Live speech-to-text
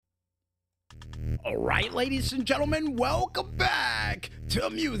All right, ladies and gentlemen, welcome back to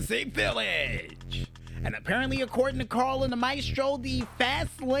Music Village. And apparently, according to Carl and the Maestro, the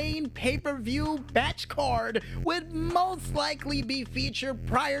Fast Lane pay-per-view batch card would most likely be featured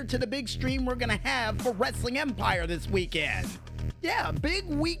prior to the big stream we're gonna have for Wrestling Empire this weekend. Yeah, big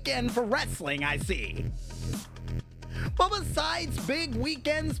weekend for wrestling, I see. But besides big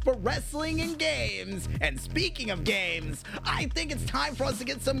weekends for wrestling and games, and speaking of games, I think it's time for us to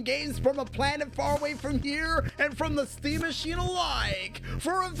get some games from a planet far away from here and from the Steam Machine alike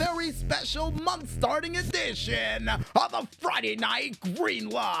for a very special month-starting edition of the Friday Night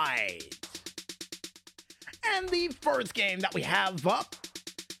Greenlight. And the first game that we have up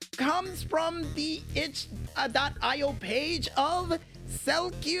comes from the itch.io page of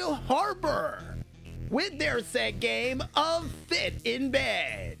Selkie Harbor, with their set game of Fit in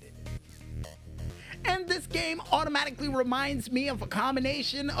Bed. And this game automatically reminds me of a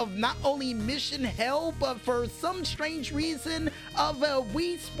combination of not only Mission Hell, but for some strange reason of a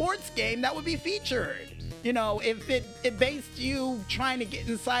Wii sports game that would be featured. You know, if it based you trying to get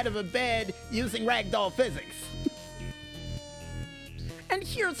inside of a bed using ragdoll physics. And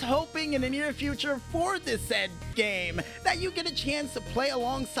here's hoping in the near future for this said game that you get a chance to play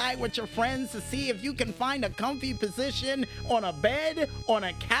alongside with your friends to see if you can find a comfy position on a bed, on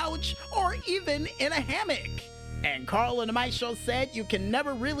a couch, or even in a hammock. And Carl and the Maestro said you can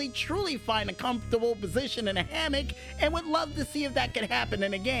never really truly find a comfortable position in a hammock and would love to see if that could happen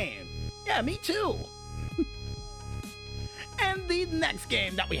in a game. Yeah, me too. And the next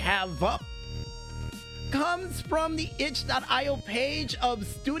game that we have up comes from the itch.io page of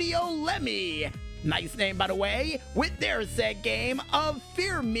Studio Lemmy. Nice name, by the way, with their set game of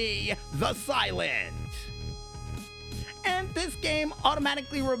Fear Me, the Silent. And this game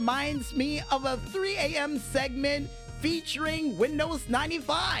automatically reminds me of a 3 a.m. segment featuring Windows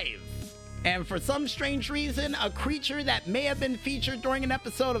 95. And for some strange reason, a creature that may have been featured during an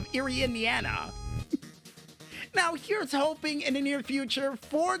episode of Erie, Indiana. Now, here's hoping in the near future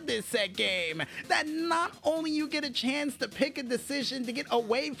for this set game that not only you get a chance to pick a decision to get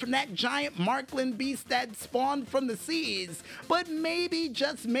away from that giant Markland beast that spawned from the seas, but maybe,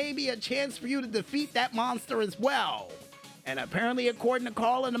 just maybe, a chance for you to defeat that monster as well. And apparently, according to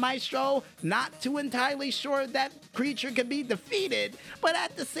Carl and the Maestro, not too entirely sure that creature can be defeated, but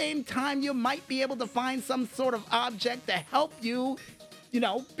at the same time, you might be able to find some sort of object to help you,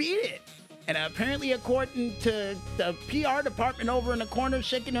 beat it. And apparently, according to the PR department over in the corner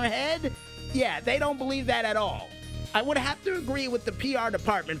shaking their head, yeah, they don't believe that at all. I would have to agree with the PR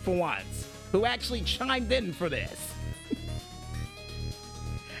department for once, who actually chimed in for this.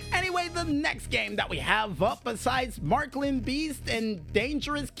 Anyway, the next game that we have up, besides Markland Beast and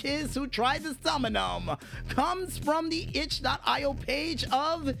Dangerous Kids Who Tried to Summon Them, comes from the itch.io page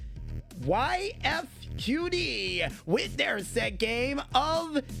of YFQD with their set game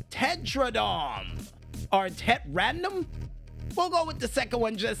of Tetradom. Or Tetrandom? We'll go with the second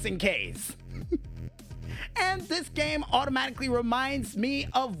one just in case. And this game automatically reminds me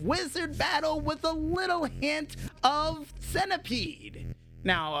of Wizard Battle with a little hint of Centipede.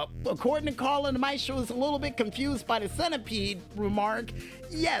 Now, according to Carl and the Maestro, is a little bit confused by the centipede remark.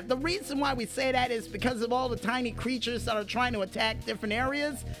 Yeah, the reason why we say that is because of all the tiny creatures that are trying to attack different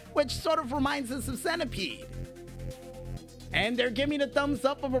areas, which sort of reminds us of Centipede. And they're giving me the thumbs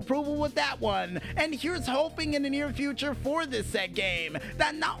up of approval with that one. And here's hoping in the near future for this set game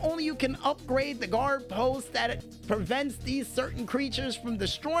that not only you can upgrade the guard post that it prevents these certain creatures from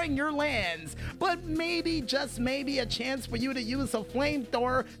destroying your lands, but maybe, just maybe, a chance for you to use a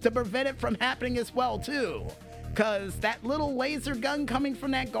flamethrower to prevent it from happening as well too. Cause that little laser gun coming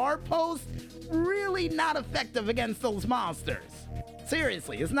from that guard post, really not effective against those monsters.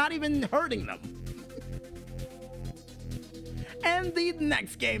 Seriously, it's not even hurting them. And the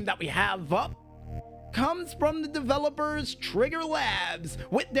next game that we have up comes from the developers Trigger Labs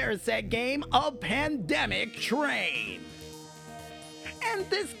with their set game of Pandemic Train. And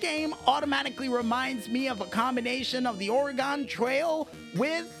this game automatically reminds me of a combination of the Oregon Trail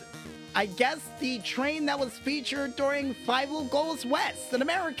with, I guess, the train that was featured during Fievel Goes West, An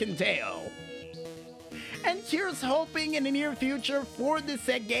American Tale. And here's hoping in the near future for this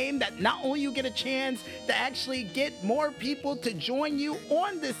set game that not only you get a chance to actually get more people to join you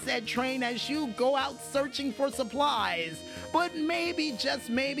on this said train as you go out searching for supplies, but maybe, just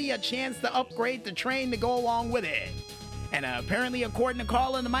maybe, a chance to upgrade the train to go along with it. And apparently, according to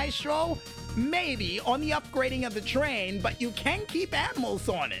Carl and the Maestro, maybe on the upgrading of the train, but you can keep animals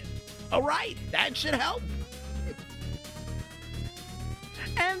on it. Alright, that should help.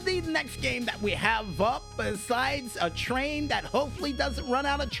 And the next game that we have up, besides a train that hopefully doesn't run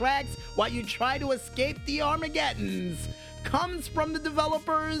out of tracks while you try to escape the Armageddons, comes from the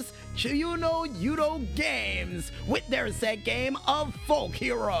developers Yudo Games with their set game of Folk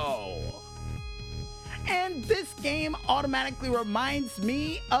Hero. And this game automatically reminds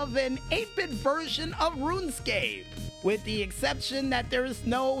me of an 8-bit version of RuneScape, with the exception that there is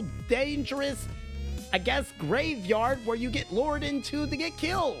no dangerous, graveyard where you get lured into to get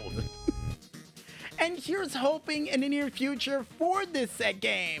killed. And here's hoping in the near future for this set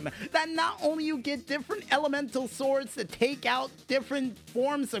game that not only you get different elemental swords to take out different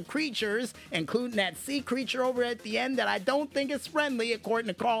forms of creatures, including that sea creature over at the end that I don't think is friendly according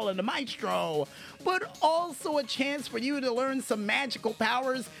to Carl and the Maestro, but also a chance for you to learn some magical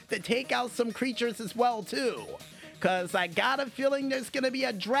powers to take out some creatures as well too. Cause I got a feeling there's gonna be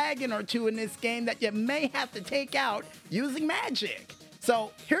a dragon or two in this game that you may have to take out using magic.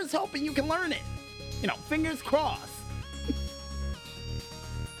 So here's hoping you can learn it. Fingers crossed.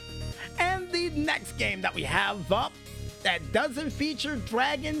 And the next game that we have up that doesn't feature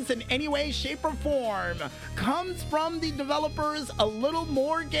dragons in any way, shape, or form comes from the developers A Little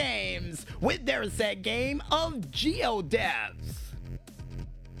More Games with their set game of GeoDepths.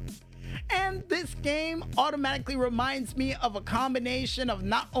 And this game automatically reminds me of a combination of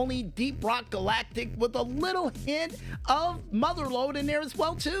not only Deep Rock Galactic with a little hint of Motherlode in there as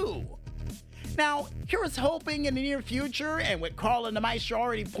well too. Now, here's hoping in the near future, and with Carl and the Maestro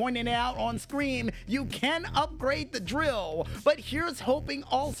already pointing it out on screen, you can upgrade the drill, but here's hoping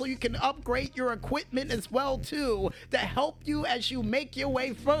also you can upgrade your equipment as well too to help you as you make your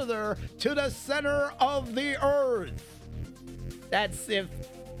way further to the center of the Earth. That's if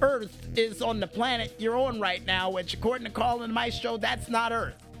Earth is on the planet you're on right now, which according to Carl and the Maestro, that's not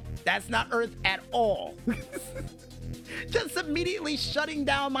Earth. That's not Earth at all. Just immediately shutting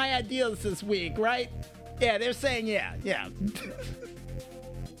down my ideas this week, right? Yeah, they're saying yeah.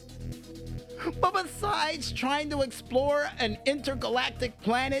 But besides trying to explore an intergalactic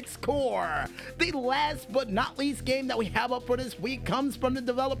planet's core, the last but not least game that we have up for this week comes from the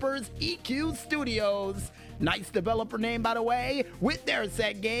developers EQ Studios. Nice developer name, by the way, with their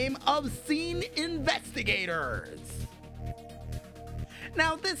set game of Scene Investigators.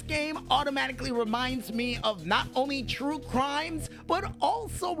 Now, this game automatically reminds me of not only True Crimes, but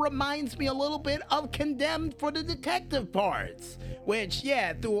also reminds me a little bit of Condemned for the detective parts. Which,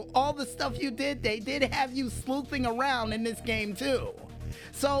 yeah, through all the stuff you did, they did have you sleuthing around in this game too.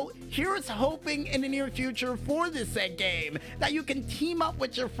 So here's hoping in the near future for this set game that you can team up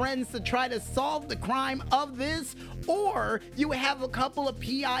with your friends to try to solve the crime of this, or you have a couple of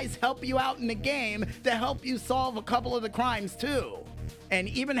PIs help you out in the game to help you solve a couple of the crimes too. And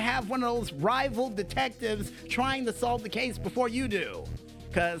even have one of those rival detectives trying to solve the case before you do.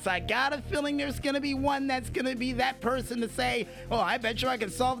 Cause I got a feeling there's gonna be one that's gonna be that person to say, oh, I bet you I can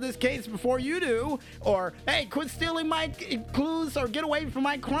solve this case before you do. Or, hey, quit stealing my clues or get away from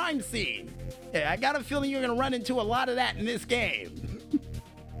my crime scene. Yeah, I got a feeling you're gonna run into a lot of that in this game.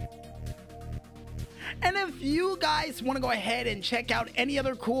 And if you guys want to go ahead and check out any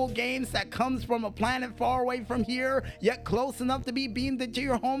other cool games that comes from a planet far away from here, yet close enough to be beamed into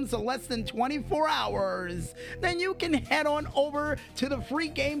your homes in less than 24 hours, then you can head on over to the Free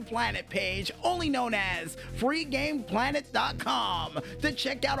Game Planet page, only known as freegameplanet.com, to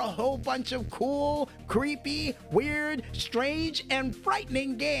check out a whole bunch of cool, creepy, weird, strange, and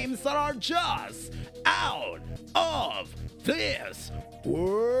frightening games that are just out of this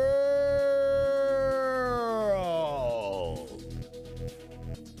world.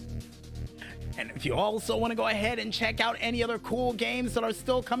 And if you also want to go ahead and check out any other cool games that are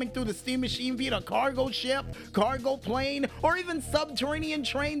still coming through the Steam Machine via a cargo ship, cargo plane, or even subterranean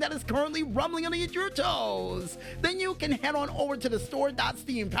train that is currently rumbling underneath your toes, then you can head on over to the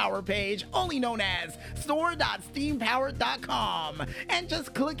store.steampower page, only known as store.steampower.com, and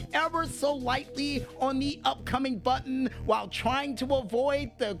just click ever so lightly on the upcoming button while trying to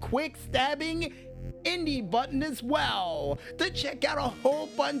avoid the quick stabbing indie button as well, to check out a whole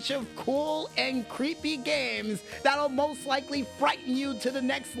bunch of cool and creepy games that'll most likely frighten you to the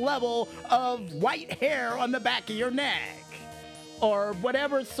next level of white hair on the back of your neck, or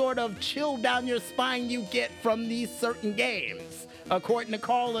whatever sort of chill down your spine you get from these certain games, according to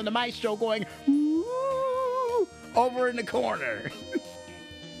Carl and the Maestro going ooh over in the corner.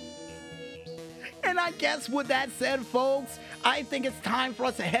 And I guess with that said, folks, I think it's time for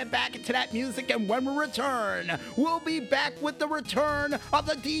us to head back into that music, and when we return, we'll be back with the return of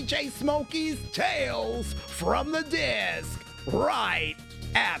the DJ Smokey's Tales from the Disc right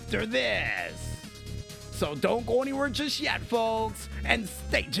after this. So don't go anywhere just yet, folks, and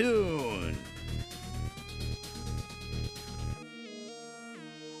stay tuned.